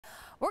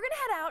We're going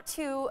to head out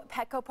to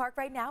Petco Park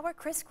right now where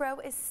Chris Grow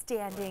is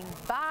standing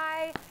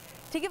by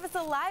to give us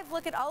a live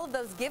look at all of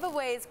those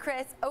giveaways,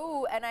 Chris.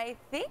 Oh, and I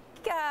think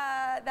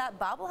that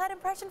bobblehead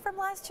impression from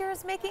last year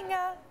is making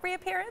a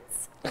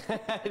reappearance.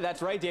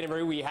 That's right, Dana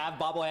Marie. We have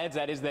bobbleheads.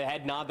 That is the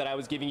head nod that I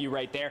was giving you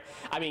right there.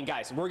 I mean,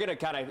 guys, we're going to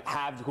kind of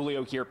have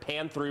Julio here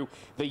pan through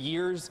the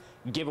year's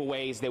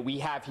giveaways that we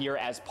have here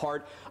as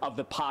part of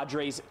the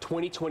Padres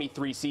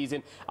 2023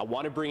 season. I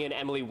want to bring in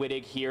Emily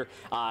Witting here,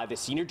 the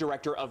Senior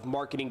Director of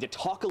Marketing, to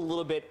talk a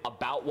little bit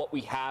about what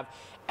we have.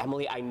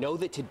 Emily, I know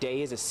that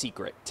today is a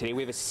secret. Today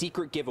we have a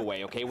secret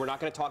giveaway, okay? We're not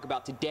going to talk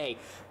about today,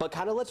 but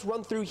kind of let's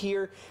run through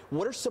here.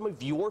 What are some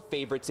of your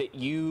favorites that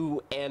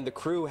you and the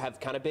crew have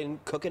kind of been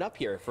cooking up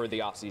here for the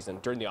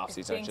offseason, during the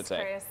offseason, I should say?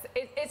 Thanks,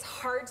 Chris. It's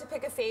hard to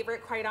pick a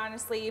favorite, quite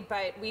honestly,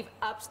 but we've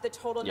upped the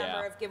total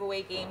number of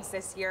giveaway games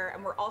this year,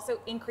 and we're also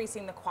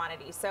increasing the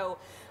quantity. So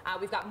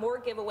we've got more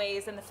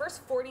giveaways, and the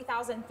first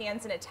 40,000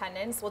 fans in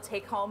attendance will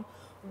take home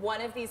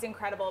one of these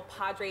incredible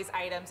Padres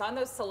items on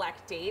those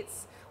select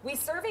dates. We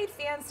surveyed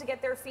fans to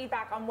get their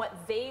feedback on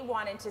what they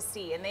wanted to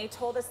see, and they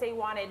told us they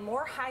wanted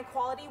more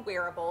high-quality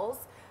wearables.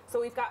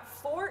 So we've got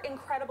 4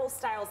 incredible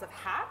styles of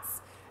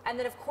hats, and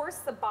then, of course,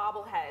 the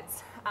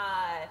bobbleheads.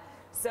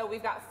 So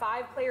we've got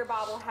 5-player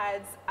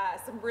bobbleheads,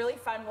 some really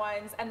fun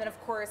ones, and then, of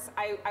course,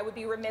 I would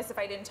be remiss if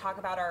I didn't talk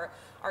about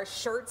our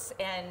shirts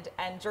and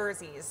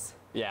jerseys.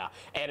 Yeah,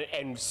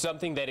 and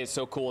something that is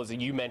so cool, as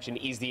you mentioned,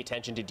 is the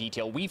attention to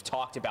detail. We've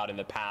talked about in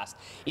the past,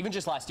 even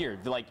just last year,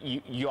 like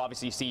you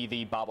obviously see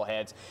the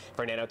bobbleheads,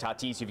 Fernando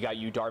Tatis, you've got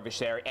Yu Darvish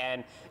there,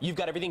 and you've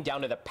got everything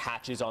down to the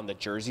patches on the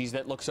jerseys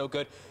that look so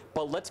good.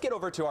 But let's get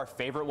over to our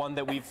favorite one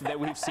that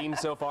we've seen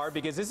so far,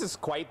 because this is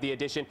quite the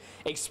addition.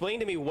 Explain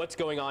to me what's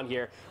going on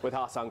here with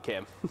Ha-Seong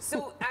Kim.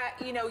 So,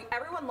 you know,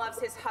 everyone loves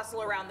his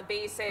hustle around the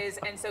bases,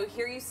 and so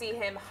here you see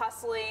him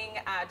hustling,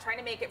 trying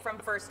to make it from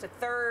first to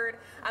third,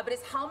 but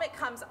his helmet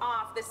comes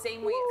off the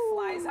same way it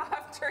flies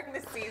off during the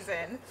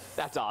season.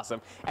 That's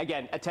awesome.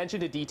 Again, attention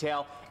to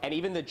detail, and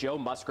even the Joe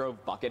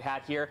Musgrove bucket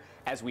hat here,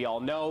 as we all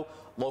know,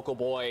 local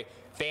boy,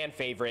 fan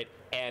favorite,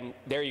 and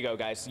there you go,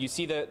 guys. You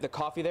see the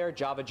coffee there,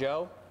 Java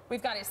Joe?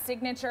 We've got his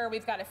signature,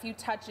 we've got a few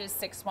touches,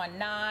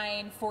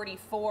 619,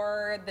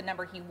 44, the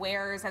number he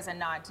wears as a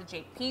nod to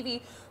Jake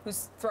Peavy,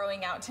 who's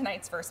throwing out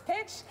tonight's first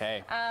pitch.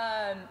 Hey.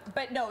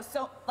 But no,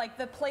 so like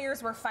the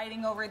players were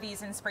fighting over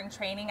these in spring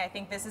training. I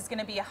think this is going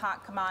to be a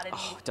hot commodity.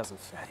 Oh, it doesn't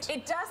fit.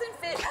 It doesn't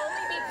fit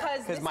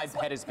only because my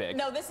head is big.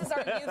 No, this is our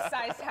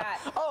youth-sized hat.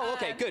 Oh,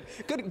 okay,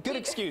 good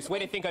excuse. Way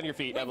to think on your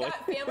feet, Emily.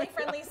 We've got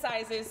family-friendly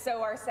sizes,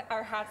 so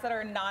our hats that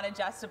are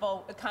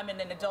non-adjustable come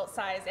in an adult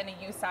size and a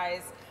youth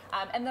size.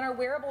 And then our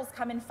wearables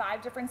come in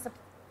 5 different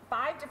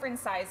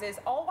sizes,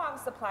 all while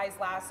supplies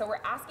last. So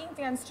we're asking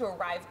fans to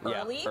arrive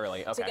early,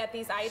 okay, to get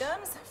these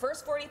items.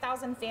 First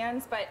 40,000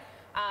 fans, but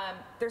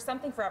there's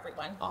something for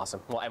everyone.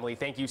 Awesome. Well, Emily,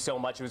 thank you so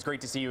much. It was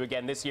great to see you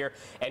again this year.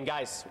 And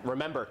guys,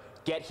 remember,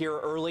 get here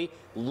early.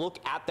 Look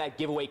at that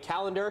giveaway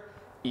calendar.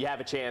 You have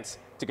a chance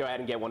to go ahead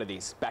and get one of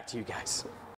these. Back to you guys.